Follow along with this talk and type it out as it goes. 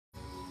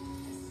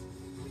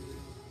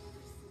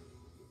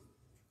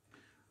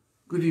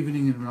Good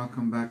evening and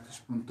welcome back to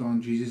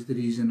Spontaan, Jesus the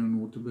Reason on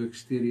Waterberg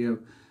Stereo.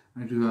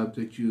 I do hope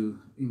that you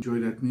enjoy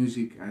that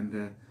music,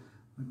 and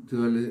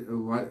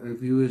to our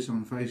viewers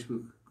on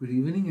Facebook, good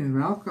evening and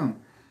welcome.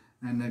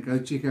 And go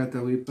check out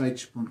our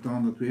webpage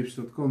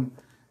spontaan.webs.com,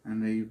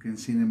 and you can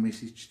send a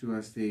message to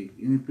us there.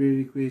 Any prayer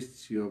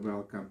requests, you are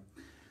welcome.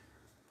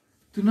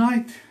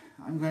 Tonight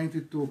I'm going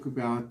to talk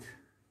about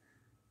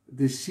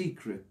the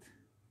secret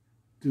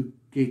to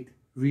get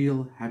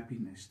real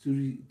happiness,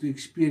 to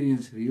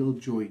experience real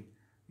joy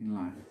in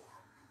life.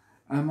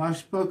 I've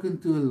spoken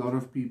to a lot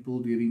of people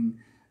during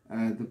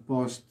the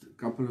past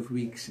couple of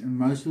weeks, and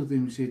most of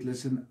them said,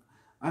 listen,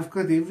 I've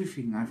got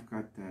everything. I've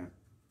got a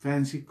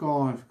fancy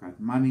car, I've got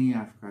money,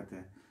 I've got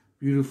a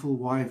beautiful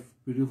wife,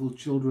 beautiful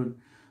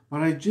children,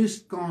 but I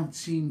just can't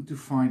seem to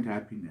find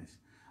happiness.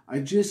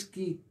 I just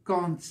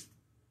can't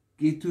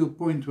get to a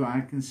point where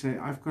I can say,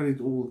 I've got it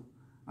all,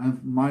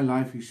 and my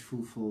life is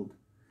fulfilled.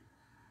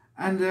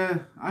 And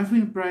I've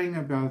been praying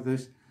about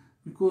this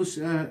because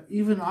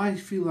even I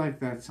feel like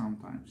that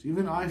sometimes.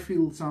 Even I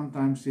feel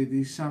sometimes that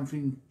there's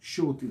something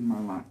short in my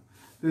life,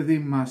 that there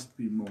must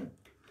be more.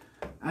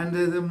 And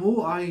the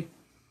more I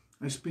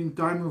spend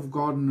time with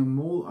God, and the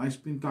more I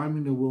spend time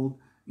in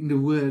the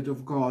Word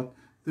of God,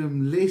 the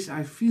less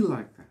I feel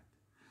like that.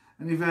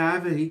 And if I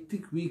have a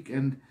hectic week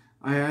and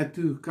I had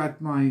to cut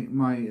my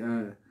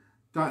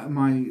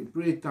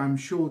prayer time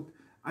short,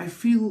 I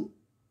feel,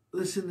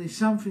 listen, there's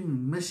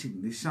something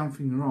missing, there's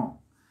something wrong.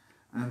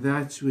 And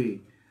that's where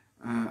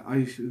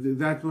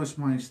that was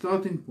my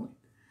starting point.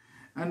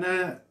 And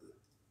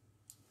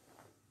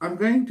I'm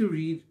going to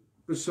read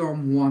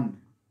Psalm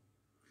 1.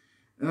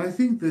 And I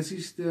think this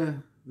is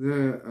the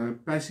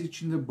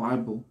passage in the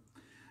Bible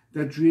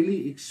that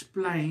really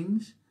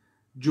explains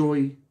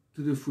joy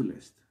to the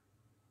fullest.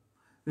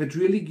 That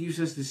really gives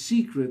us the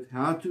secret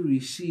how to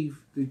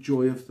receive the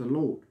joy of the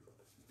Lord.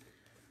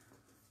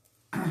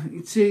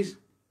 It says,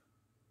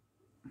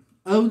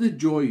 "Oh, the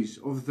joys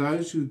of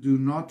those who do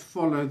not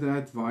follow the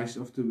advice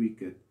of the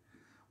wicked,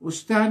 or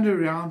stand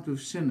around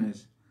with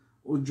sinners,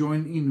 or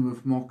join in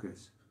with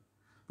mockers.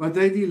 But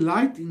they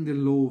delight in the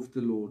law of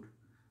the Lord,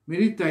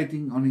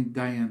 meditating on it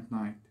day and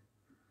night.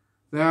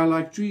 They are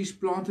like trees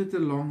planted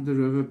along the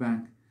river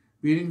bank,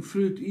 bearing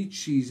fruit each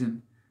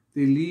season.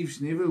 Their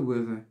leaves never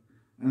wither,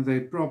 and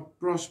they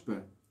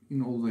prosper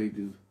in all they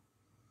do."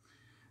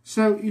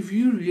 So if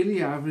you really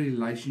have a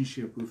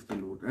relationship with the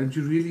Lord, and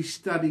you really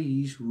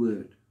study His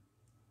Word,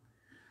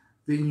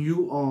 then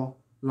you are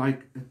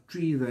like a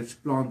tree that's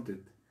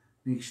planted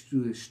next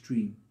to a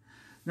stream.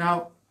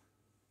 Now,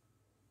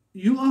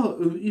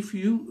 if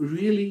you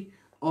really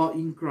are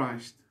in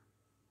Christ,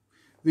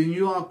 then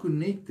you are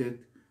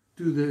connected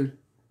to the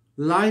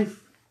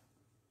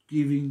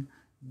life-giving,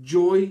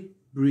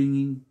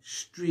 joy-bringing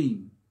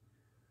stream.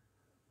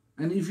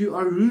 And if you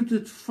are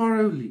rooted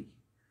thoroughly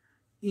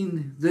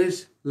in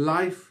this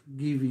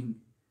life-giving,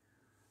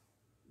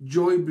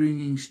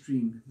 joy-bringing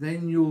stream,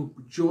 then your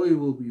joy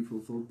will be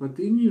fulfilled. But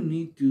then you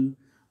need to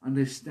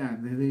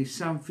understand that there are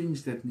some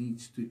things that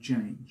needs to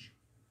change.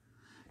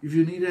 If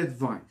you need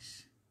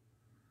advice,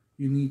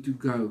 you need to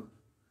go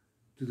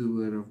to the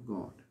Word of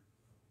God.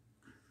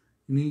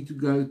 You need to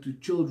go to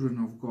children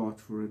of God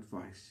for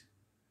advice.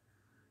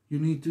 You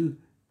need to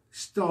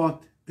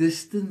start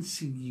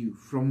distancing you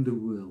from the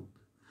world,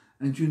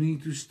 and you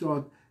need to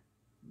start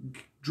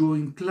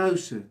drawing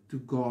closer to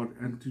God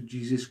and to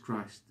Jesus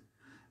Christ.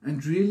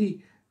 And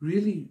really,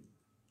 really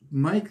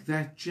make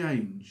that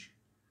change.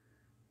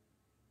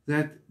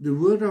 That the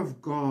Word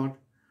of God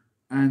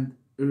and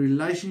a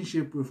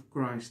relationship with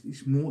Christ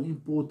is more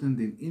important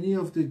than any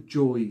of the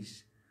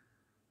joys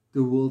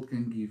the world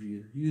can give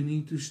you. You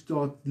need to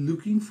start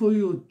looking for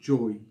your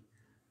joy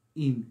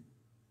in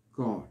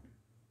God.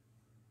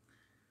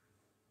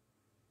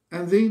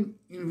 And then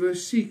in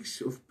verse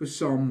 6 of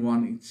Psalm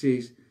 1 it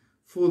says,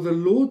 "For the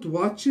Lord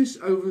watches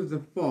over the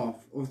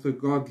path of the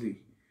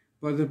godly,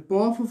 but the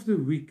path of the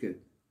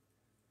wicked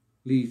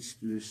leads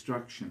to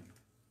destruction."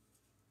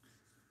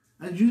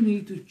 And you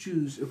need to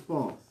choose a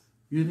path.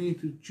 You need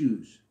to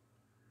choose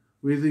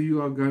whether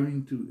you are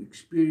going to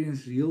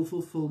experience real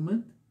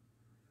fulfillment,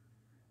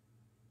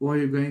 or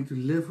you're going to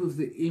live with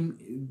the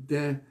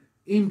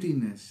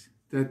emptiness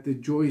that the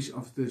joys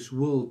of this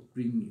world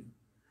bring you.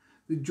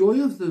 The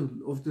joy of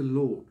the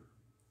Lord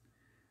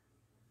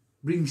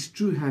brings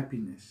true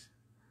happiness,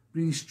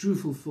 brings true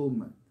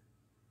fulfillment.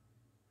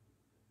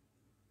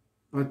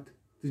 But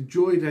the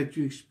joy that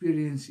you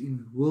experience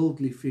in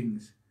worldly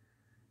things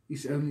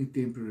is only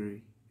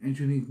temporary, and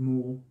you need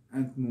more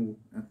and more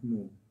and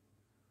more.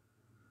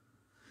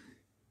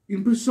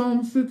 In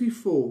Psalm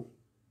 34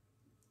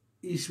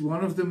 is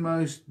one of the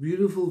most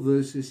beautiful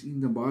verses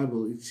in the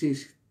Bible. It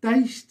says,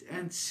 "Taste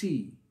and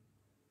see,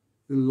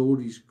 the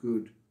Lord is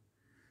good.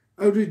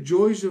 Oh, the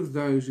joys of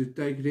those who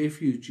take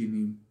refuge in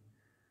Him."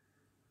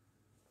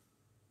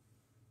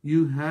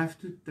 You have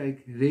to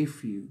take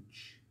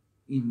refuge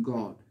in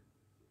God.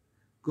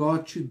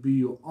 God should be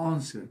your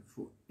answer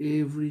for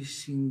every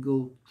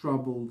single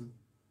trouble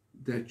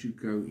that you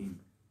go in.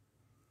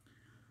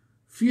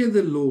 Fear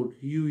the Lord,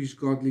 you his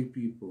godly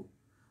people.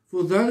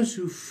 For those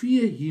who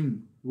fear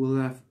him will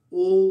have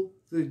all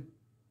they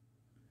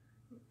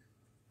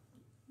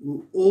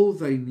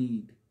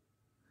need.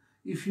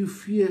 If you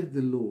fear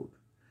the Lord,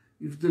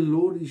 if the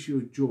Lord is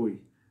your joy,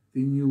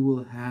 then you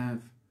will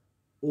have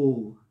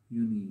all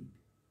you need.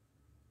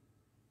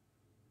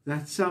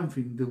 That's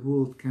something the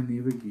world can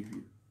never give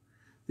you.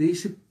 There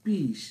is a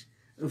peace,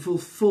 a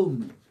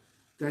fulfillment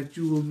that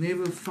you will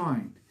never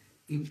find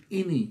in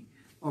any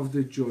of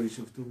the joys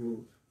of the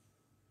world.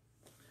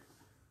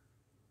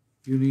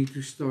 You need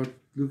to start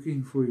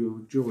looking for your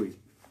joy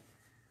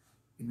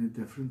in a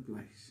different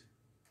place,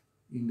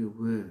 in the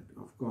Word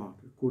of God,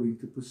 according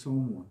to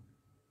Psalm 1.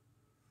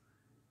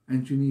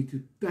 And you need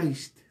to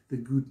taste the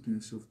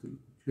goodness of the Lord.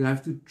 You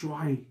have to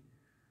try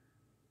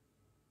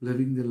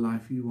living the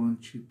life He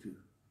wants you to.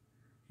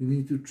 You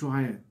need to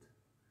try it,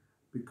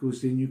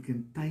 because then you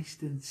can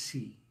taste and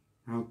see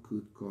how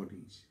good God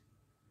is.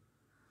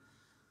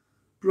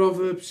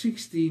 Proverbs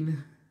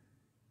 16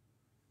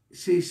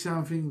 says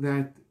something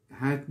that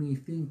had me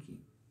thinking.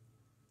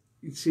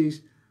 It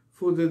says,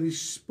 for the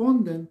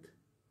despondent,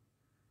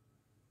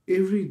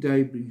 every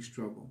day brings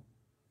trouble.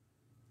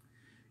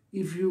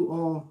 If you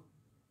are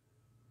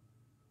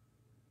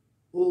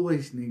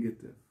always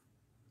negative,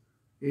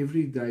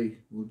 every day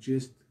will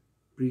just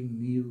bring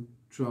new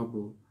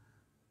trouble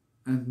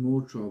and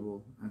more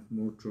trouble and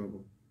more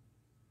trouble.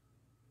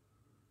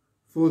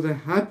 For the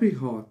happy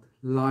heart,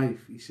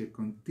 life is a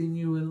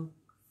continual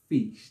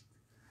feast.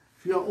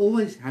 If you are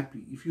always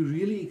happy, if you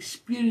really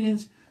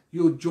experience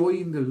your joy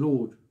in the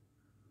Lord,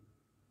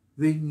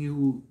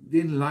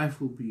 then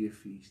life will be a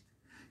feast.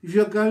 If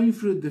you are going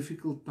through a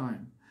difficult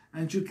time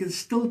and you can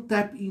still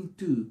tap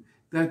into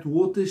that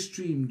water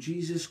stream,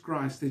 Jesus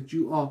Christ, that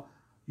you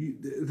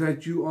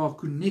are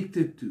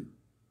connected to,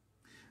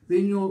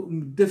 then your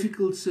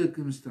difficult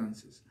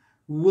circumstances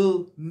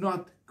will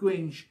not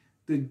quench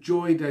the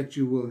joy that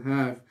you will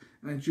have,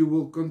 and you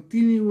will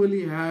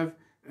continually have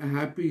a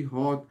happy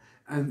heart.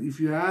 And if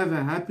you have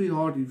a happy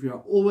heart, if you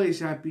are always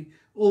happy,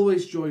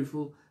 always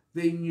joyful,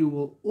 then you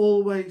will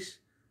always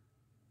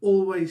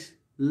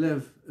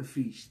live a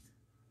feast.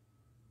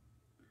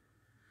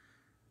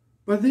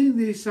 But then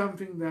there's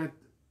something that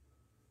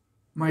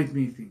made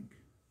me think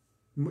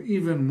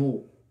even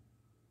more.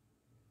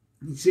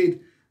 He said,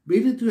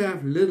 better to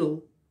have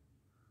little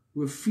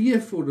with fear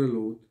for the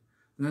Lord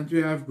than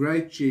to have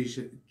great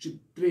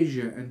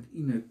treasure and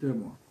inner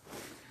turmoil.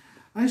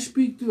 I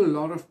speak to a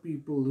lot of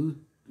people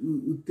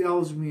who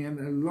tells me, and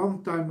a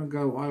long time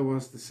ago I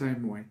was the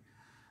same way,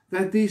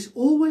 that there's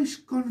always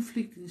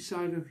conflict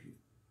inside of you.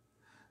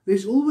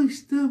 There's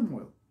always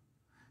turmoil.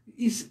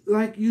 It's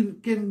like you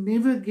can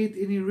never get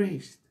any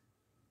rest.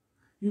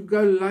 You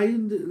go lie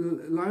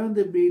on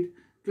the bed,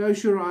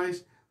 close your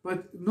eyes,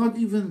 but not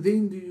even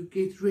then do you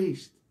get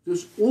rest.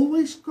 There's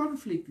always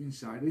conflict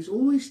inside. There's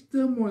always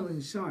turmoil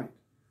inside.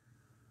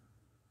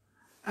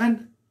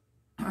 And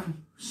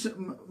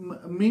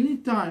many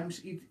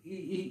times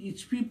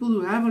it's people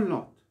who have a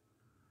lot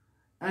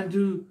and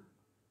who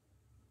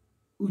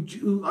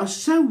are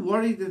so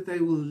worried that they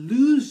will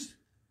lose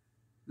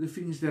the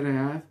things that they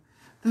have,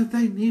 that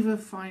they never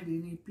find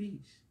any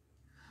peace.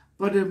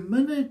 But the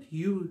minute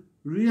you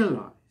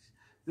realize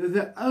that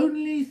the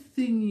only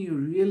thing you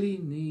really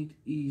need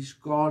is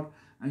God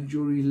and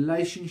your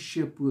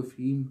relationship with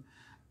Him,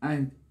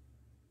 and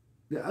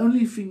the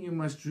only thing you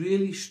must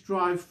really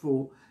strive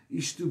for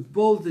is to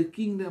build the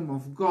kingdom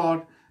of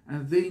God,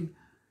 and then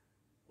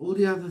all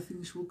the other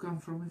things will come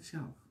from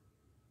itself.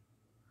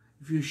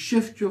 If you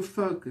shift your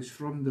focus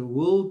from the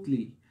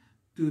worldly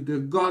to the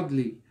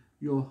godly,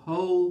 your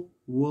whole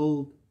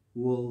world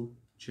will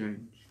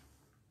change.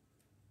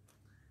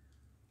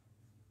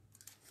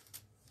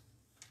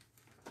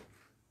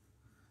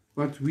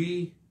 But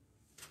we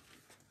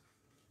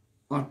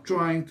are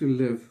trying to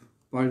live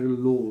by the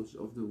laws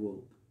of the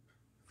world.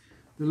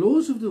 The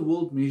laws of the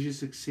world measure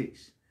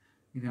success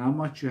in how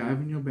much you have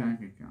in your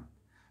bank account,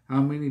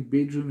 how many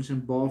bedrooms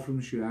and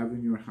bathrooms you have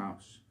in your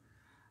house,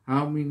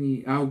 how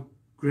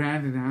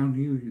grand and how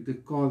new the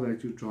car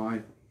that you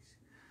drive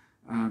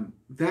is.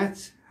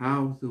 That's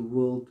how the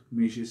world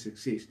measures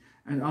success.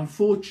 And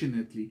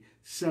unfortunately,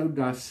 so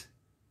does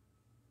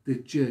the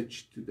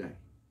church today.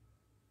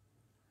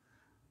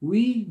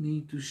 We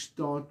need to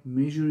start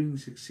measuring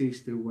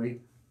success the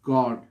way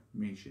God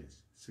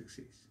measures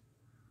success.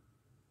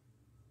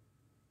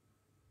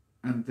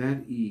 And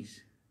that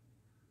is,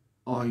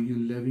 are you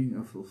living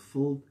a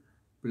fulfilled,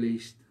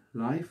 blessed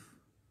life?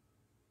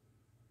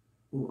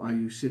 Or are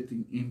you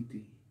sitting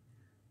empty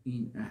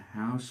in a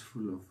house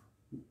full of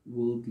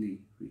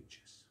worldly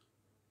riches?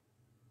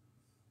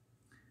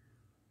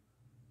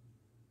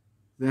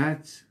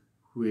 That's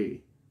where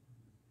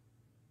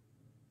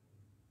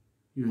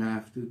you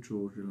have to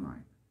draw the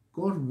line.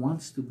 God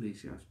wants to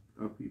bless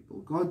our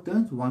people. God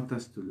don't want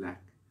us to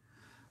lack.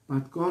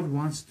 But God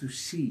wants to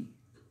see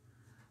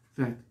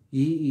that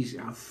He is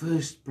our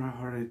first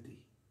priority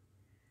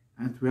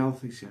and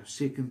wealth is our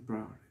second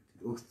priority,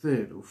 or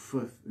third or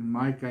fifth. In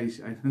my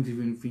case, I don't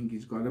even think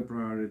it's got a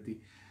priority.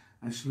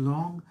 As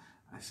long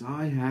as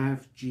I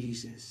have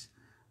Jesus,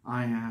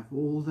 I have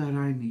all that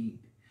I need.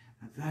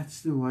 And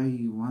that's the way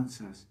He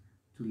wants us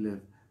to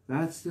live.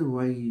 That's the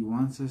way He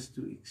wants us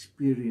to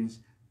experience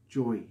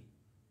joy.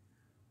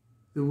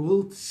 The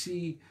world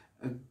see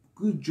a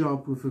good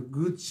job with a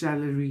good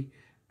salary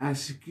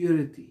as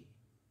security.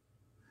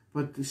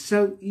 But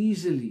so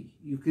easily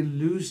you can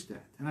lose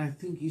that. And I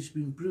think it's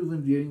been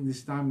proven during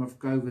this time of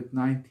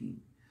COVID-19.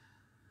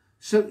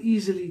 So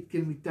easily it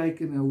can be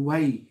taken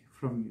away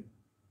from you.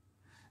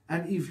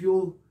 And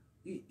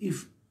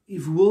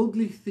if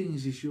worldly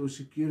things is your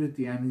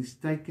security and is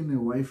taken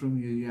away from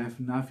you, you have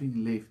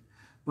nothing left.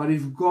 But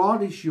if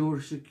God is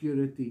your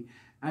security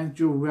and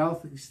your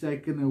wealth is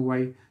taken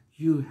away,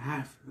 you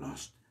have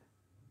lost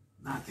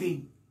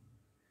nothing.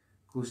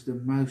 Because the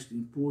most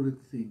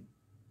important thing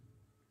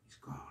is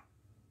God.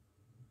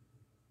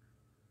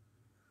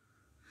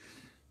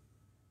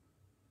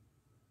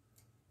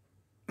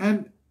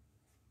 And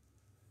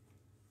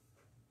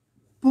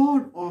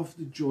part of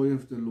the joy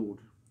of the Lord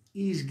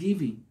is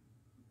giving.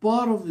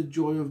 Part of the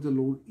joy of the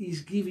Lord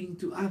is giving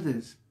to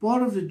others.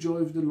 Part of the joy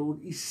of the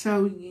Lord is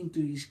sowing into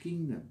His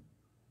kingdom.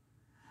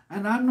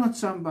 And I'm not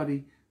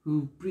somebody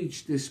who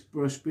preached this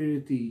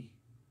prosperity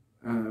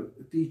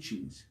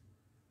teachings.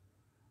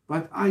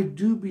 But I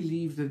do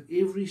believe that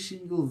every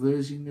single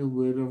verse in the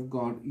Word of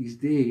God is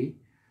there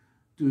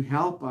to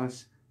help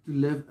us to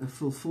live a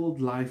fulfilled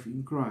life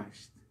in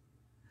Christ.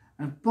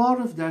 And part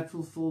of that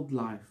fulfilled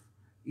life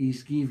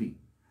is giving.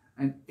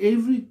 And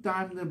every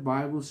time the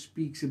Bible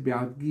speaks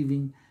about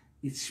giving,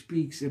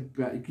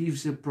 it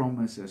gives a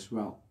promise as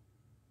well.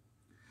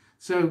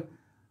 So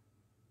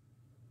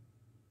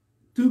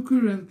 2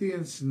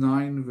 Corinthians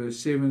 9 verse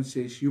 7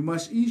 says, "You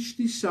must each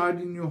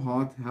decide in your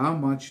heart how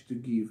much to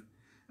give,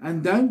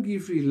 and don't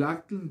give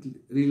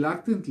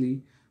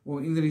reluctantly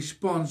or in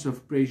response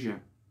of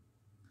pressure.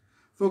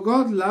 For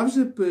God loves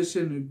a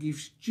person who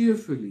gives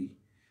cheerfully,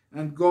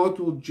 and God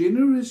will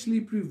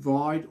generously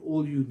provide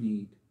all you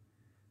need.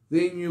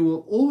 Then you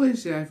will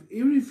always have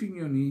everything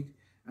you need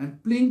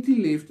and plenty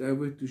left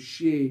over to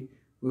share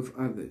with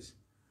others."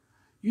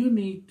 You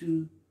need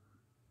to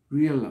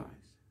realize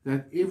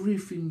that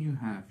everything you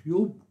have,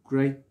 your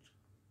great,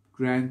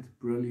 grand,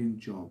 brilliant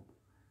job,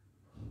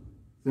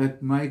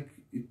 that make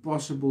it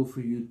possible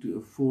for you to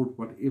afford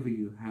whatever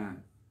you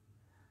have,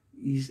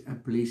 is a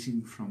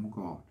blessing from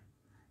God.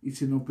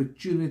 It's an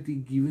opportunity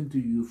given to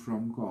you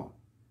from God.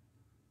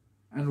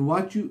 And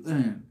what you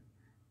earn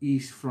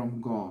is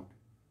from God.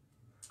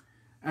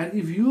 And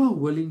if you are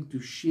willing to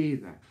share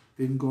that,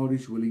 then God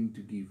is willing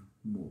to give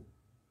more.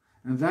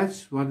 And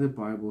that's what the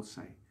Bible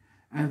says.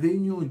 And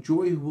then your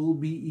joy will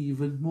be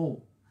even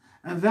more.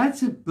 And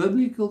that's a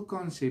biblical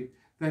concept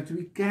that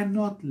we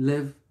cannot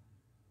live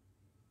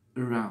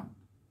around.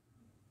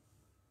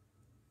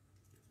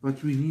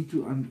 But we need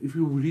to, if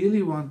you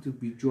really want to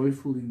be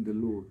joyful in the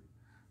Lord,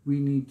 we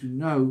need to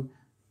know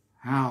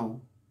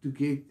how to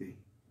get there.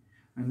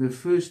 And the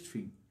first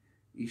thing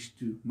is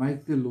to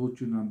make the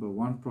Lord your number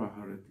one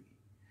priority.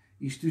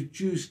 Is to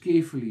choose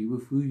carefully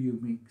with who you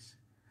mix.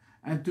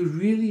 And to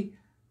really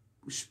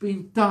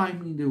spend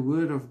time in the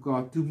Word of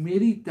God, to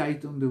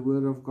meditate on the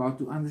Word of God,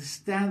 to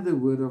understand the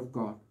Word of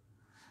God,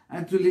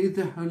 and to let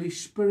the Holy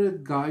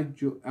Spirit guide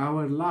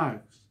our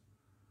lives.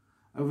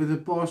 Over the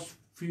past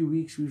few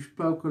weeks, we've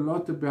spoke a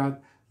lot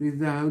about let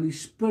the Holy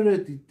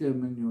Spirit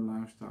determine your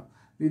lifestyle.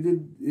 Let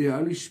the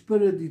Holy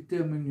Spirit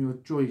determine your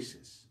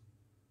choices.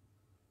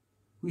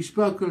 We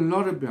spoke a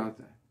lot about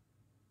that.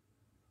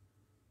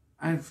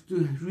 And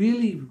to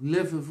really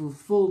live a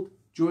fulfilled,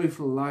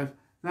 joyful life,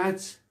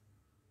 that's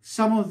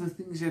some of the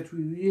things that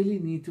we really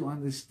need to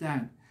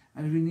understand.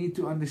 And we need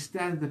to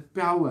understand the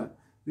power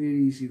there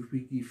is if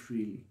we give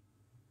freely.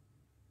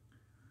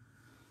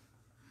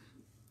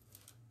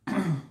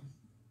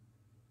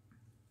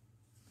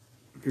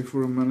 Okay,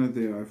 for a minute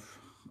there,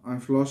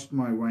 I've lost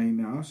my way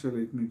now, so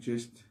let me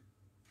just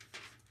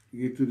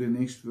get to the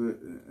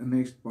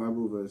next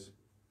Bible verse.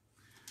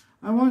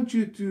 I want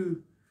you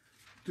to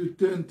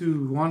turn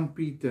to 1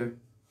 Peter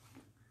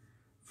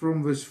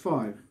from verse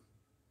 5.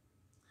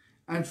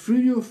 "And through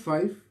your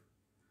faith,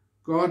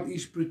 God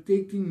is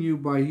protecting you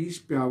by His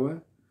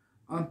power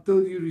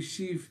until you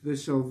receive the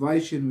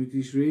salvation which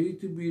is ready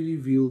to be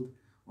revealed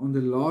on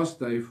the last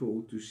day for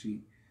all to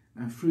see."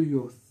 And through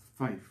your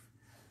faith,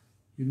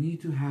 you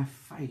need to have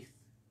faith.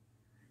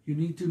 You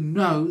need to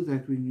know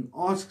that when you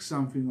ask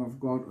something of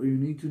God, or you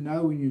need to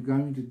know when you're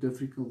going into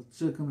difficult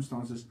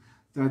circumstances,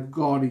 that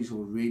God is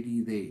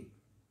already there.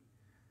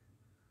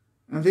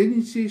 And then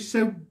it says,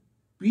 "So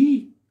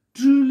be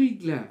truly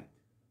glad.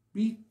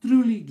 Be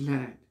truly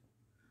glad.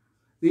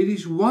 There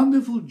is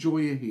wonderful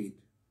joy ahead,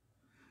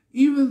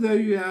 even though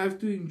you have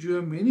to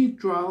endure many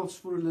trials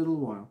for a little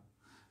while."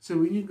 So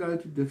when you go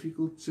to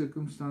difficult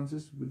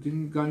circumstances, when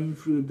you're going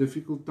through a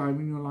difficult time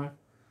in your life,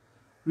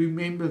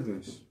 remember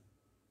this.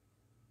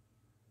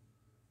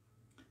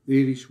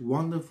 There is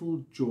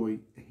wonderful joy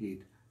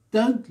ahead.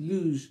 Don't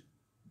lose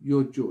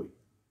your joy,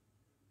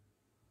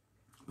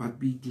 but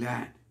be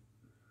glad,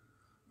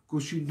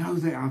 because you know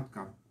the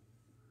outcome.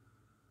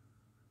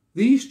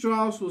 These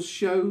trials will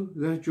show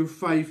that your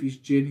faith is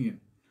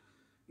genuine.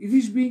 It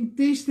is being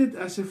tested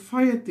as a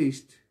fire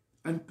test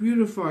and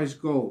purifies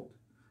gold,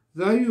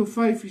 though your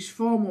faith is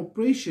far more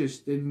precious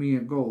than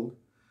mere gold.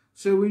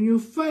 So when your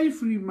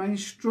faith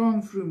remains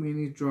strong through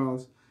many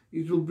trials,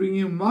 it will bring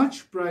you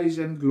much praise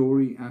and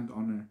glory and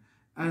honor,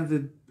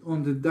 and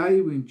on the day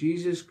when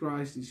Jesus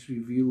Christ is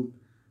revealed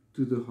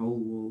to the whole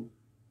world.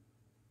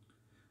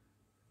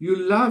 You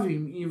love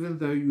him even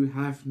though you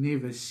have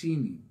never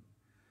seen him.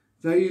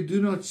 Though you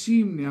do not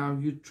see him now,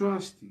 you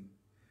trust him,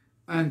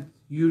 and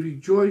you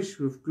rejoice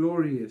with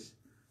glorious,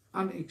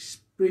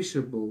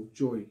 inexpressible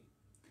joy.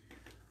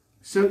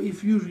 So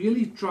if you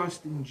really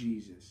trust in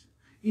Jesus,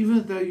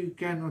 even though you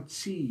cannot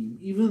see him,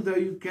 even though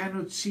you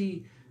cannot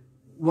see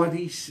what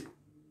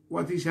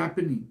is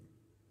happening,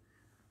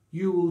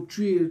 you will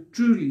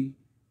truly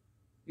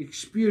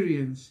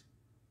experience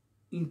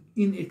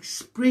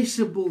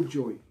inexpressible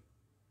joy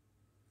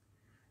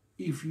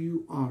if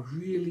you are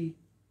really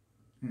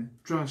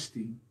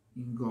trusting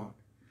in God.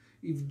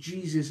 If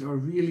Jesus are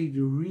really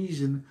the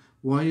reason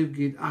why you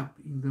get up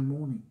in the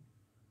morning.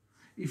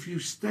 If you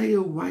stay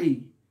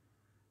away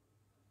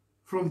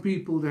from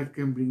people that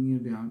can bring you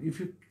down. If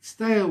you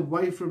stay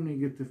away from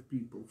negative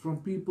people,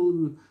 from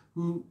people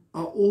who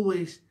are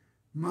always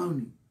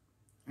moaning,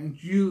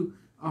 and you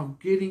are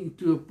getting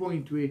to a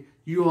point where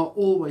you are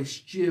always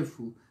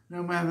cheerful,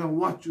 no matter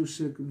what your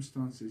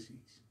circumstances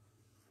is.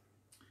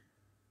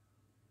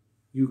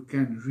 You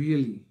can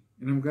really,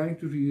 and I'm going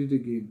to read it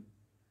again.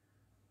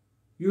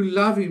 You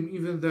love him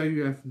even though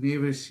you have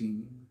never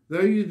seen him.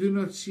 Though you do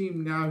not see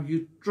him now,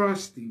 you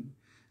trust him,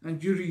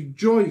 and you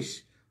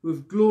rejoice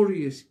with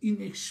glorious,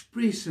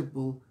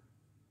 inexpressible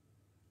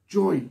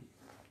joy.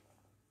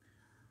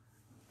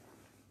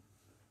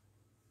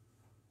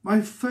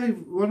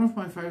 One of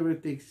my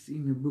favorite texts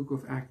in the book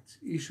of Acts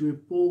is where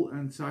Paul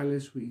and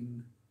Silas were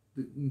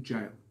in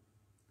jail.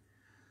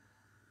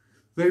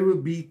 They were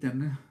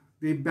beaten,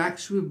 their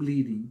backs were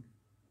bleeding,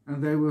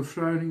 and they were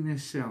thrown in a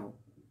cell,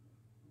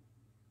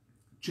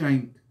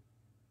 chained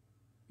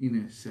in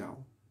a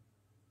cell.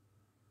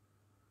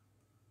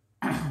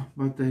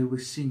 But they were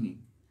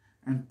singing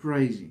and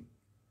praising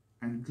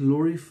and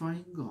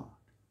glorifying God.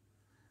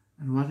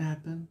 And what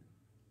happened?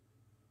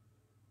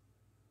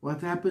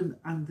 What happened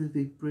under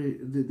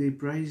their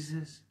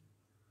praises?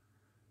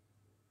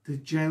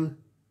 The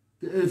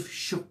earth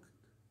shook.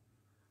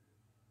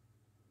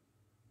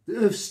 The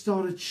earth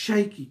started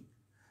shaking.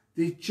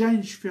 Their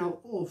chains fell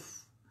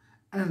off,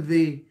 and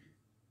the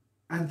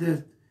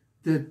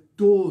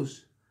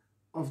doors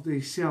of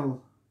their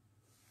cell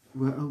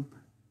were open.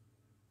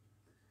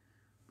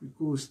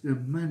 Because the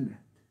minute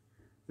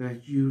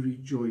that you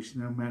rejoice,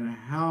 no matter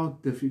how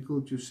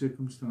difficult your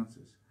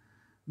circumstances,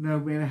 no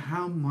matter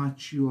how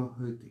much you are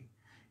hurting,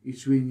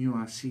 it's when you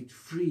are set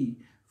free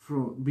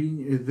from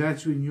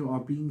that's when you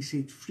are being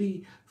set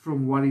free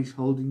from what is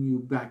holding you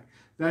back.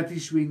 That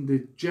is when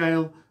the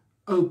jail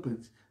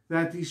opens.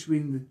 That is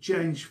when the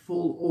chains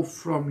fall off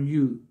from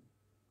you.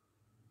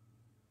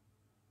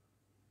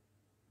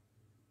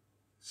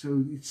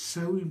 So it's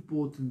so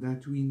important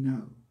that we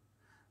know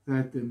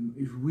that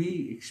if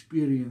we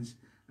experience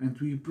and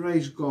we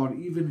praise God,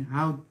 even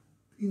how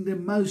in the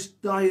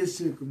most dire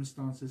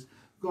circumstances,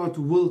 God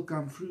will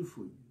come through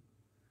for you.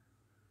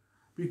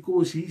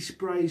 Because his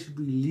praise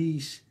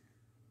releases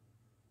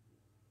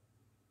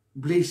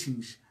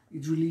blessings,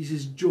 it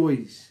releases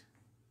joys,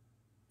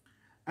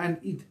 and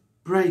it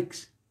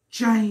breaks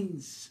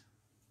chains.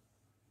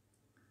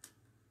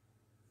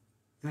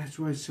 That's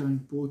why it's so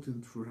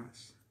important for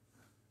us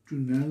to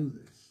know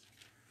this,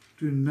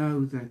 to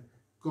know that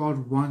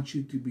God wants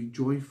you to be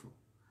joyful.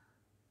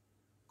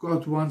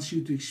 God wants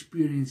you to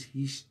experience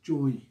his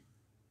joy.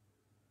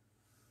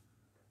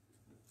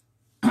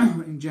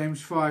 In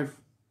James 5,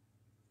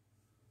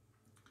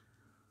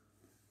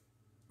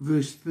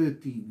 verse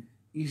 13,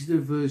 is the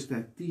verse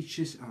that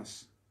teaches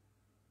us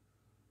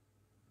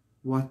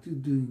what to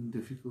do in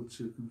difficult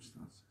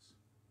circumstances.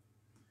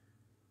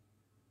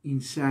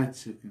 In sad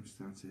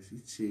circumstances,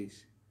 it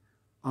says,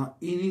 are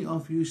any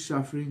of you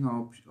suffering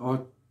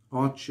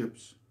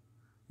hardships?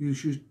 You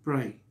should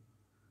pray.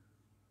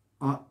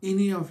 Are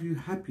any of you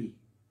happy?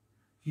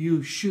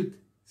 You should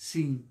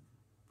sing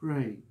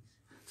praise.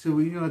 So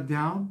when you are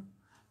down,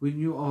 when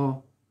you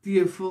are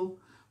tearful,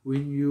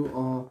 when you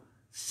are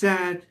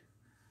sad,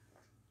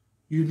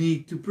 you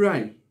need to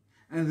pray.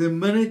 And the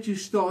minute you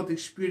start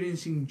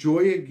experiencing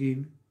joy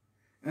again,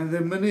 and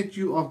the minute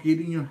you are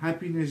getting your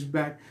happiness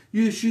back,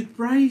 you should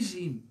praise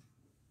him.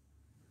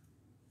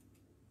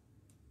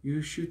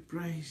 You should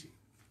praise him.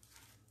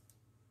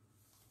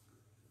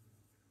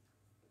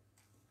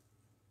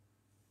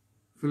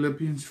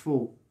 Philippians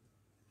 4.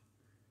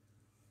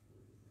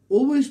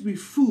 Always be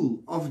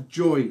full of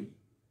joy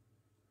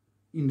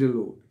in the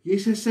Lord.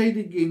 Yes, I say it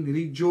again,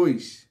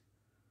 rejoice.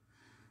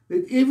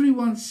 Let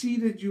everyone see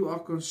that you are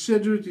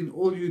considerate in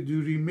all you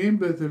do.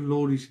 Remember, the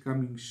Lord is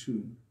coming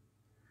soon.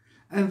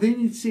 And then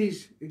it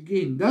says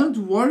again, don't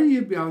worry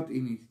about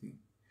anything.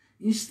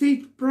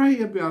 Instead, pray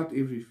about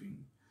everything.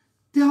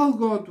 Tell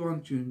God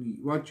what you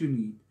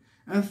need,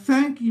 and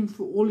thank Him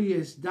for all He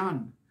has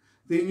done.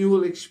 Then you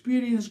will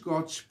experience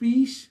God's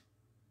peace,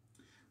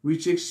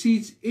 which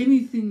exceeds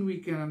anything we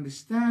can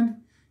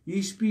understand.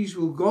 His peace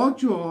will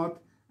guard your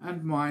heart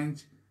and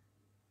mind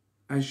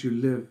as you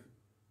live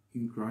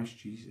in Christ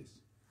Jesus.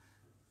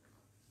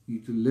 You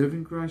need to live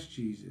in Christ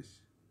Jesus.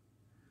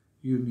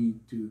 You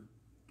need to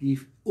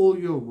give all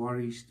your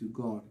worries to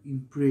God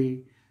in prayer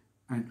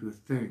and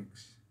with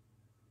thanks.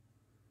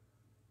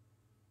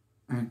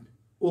 And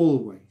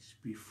always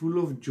be full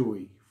of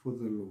joy for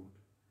the Lord.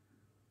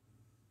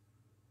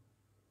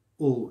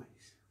 Always.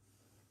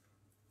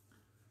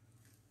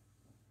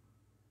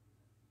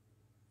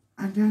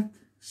 And that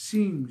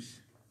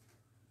seems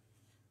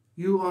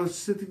you are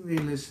sitting there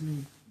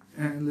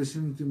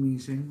listening to me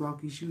saying,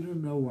 Bakkies, you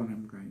don't know what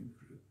I'm going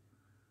through.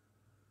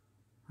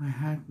 I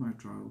had my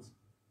trials,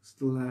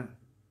 still have.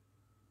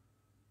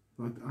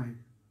 But I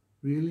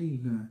really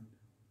learned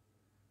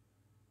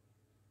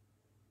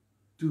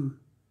to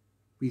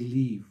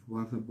believe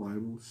what the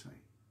Bible says,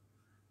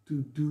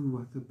 to do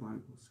what the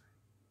Bible says.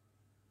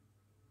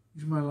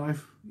 Is my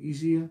life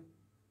easier?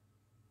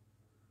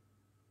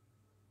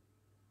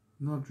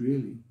 Not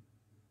really.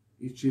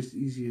 It's just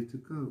easier to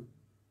cope.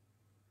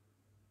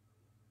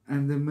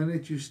 And the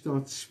minute you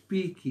start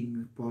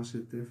speaking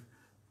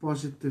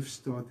positive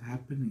start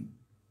happening.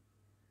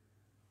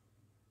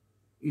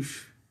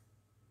 If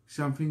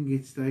something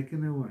gets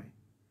taken away,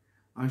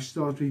 I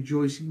start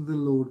rejoicing in the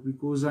Lord,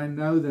 because I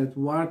know that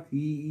what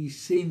He is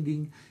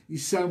sending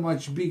is so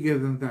much bigger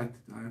than that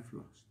I have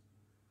lost.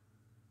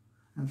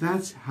 And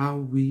that's how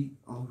we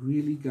are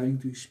really going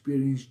to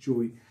experience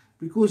joy,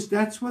 because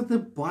that's what the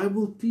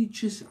Bible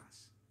teaches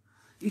us.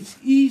 It's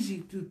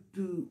easy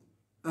to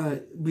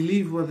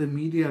believe what the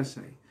media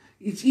say.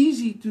 It's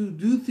easy to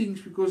do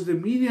things because the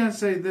media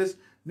say this.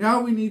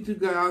 Now we need to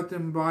go out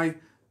and buy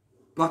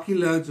bucket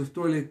loads of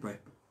toilet paper.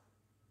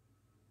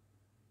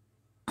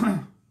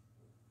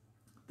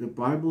 The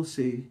Bible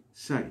say,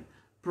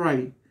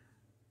 pray,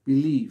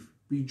 believe,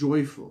 be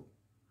joyful,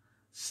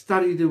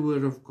 study the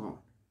Word of God.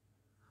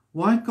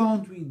 Why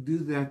can't we do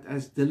that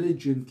as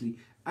diligently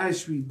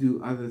as we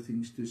do other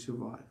things to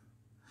survive?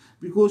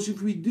 Because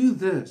if we do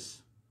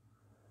this,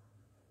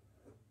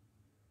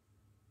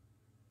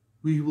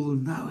 we will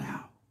know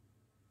how.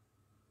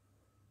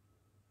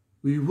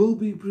 We will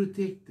be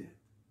protected.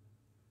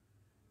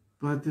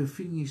 But the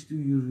thing is, do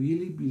you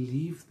really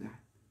believe that?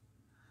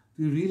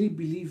 Do you really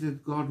believe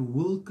that God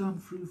will come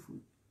through for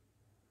you?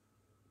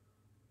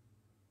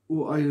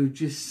 Or are you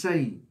just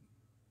saying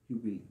you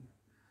believe?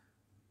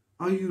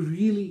 Are you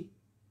really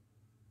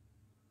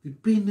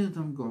dependent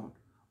on God?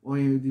 Or are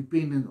you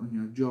dependent on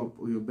your job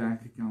or your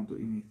bank account or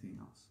anything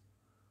else?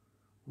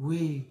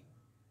 Where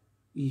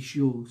is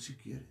your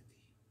security?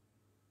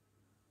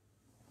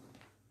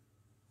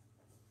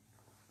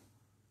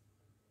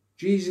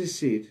 Jesus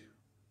said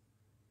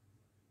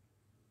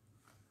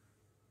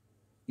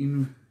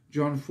in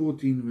John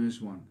 14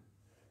 verse 1,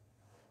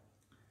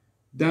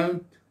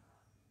 don't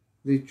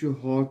let your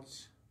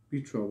hearts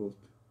be troubled.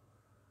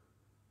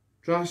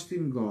 Trust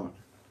in God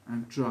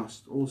and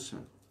trust also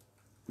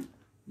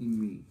in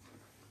me.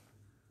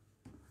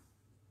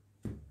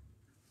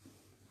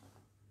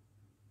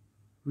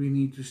 We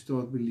need to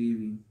start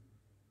believing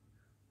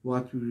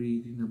what we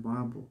read in the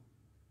Bible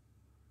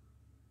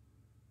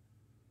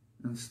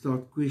and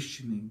start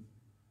questioning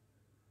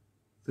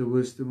the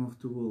wisdom of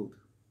the world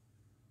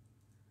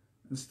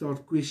and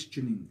start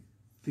questioning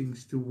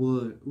things the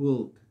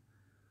world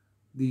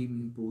deem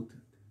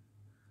important.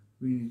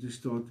 We need to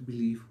start to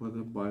believe what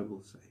the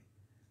Bible says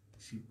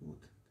is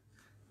important.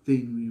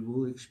 Then we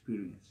will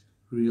experience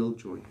real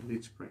joy.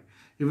 Let's pray.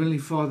 Heavenly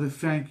Father,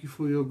 thank you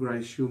for your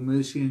grace, your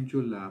mercy and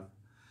your love.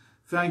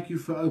 Thank you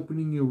for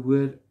opening your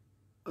word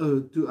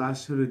to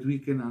us so that we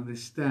can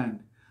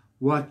understand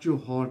what your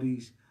heart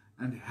is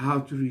and how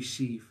to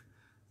receive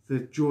the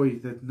joy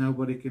that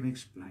nobody can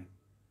explain.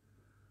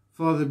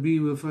 Father, be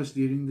with us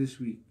during this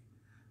week.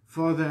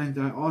 Father, and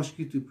I ask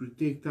you to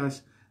protect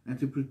us and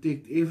to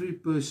protect every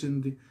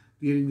person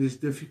during this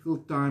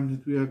difficult time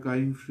that we are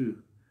going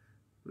through,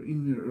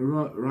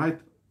 right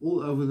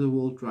all over the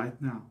world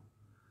right now.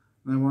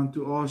 And I want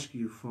to ask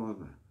you,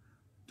 Father,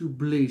 to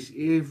bless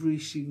every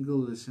single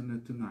listener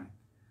tonight.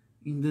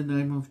 In the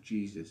name of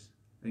Jesus.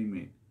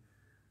 Amen.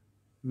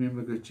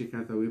 Remember, go check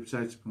out our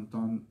website,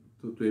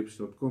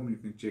 spontaan.webs.com. You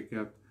can check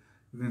out,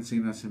 you can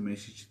send us a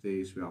message there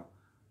as well.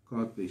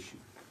 God bless you.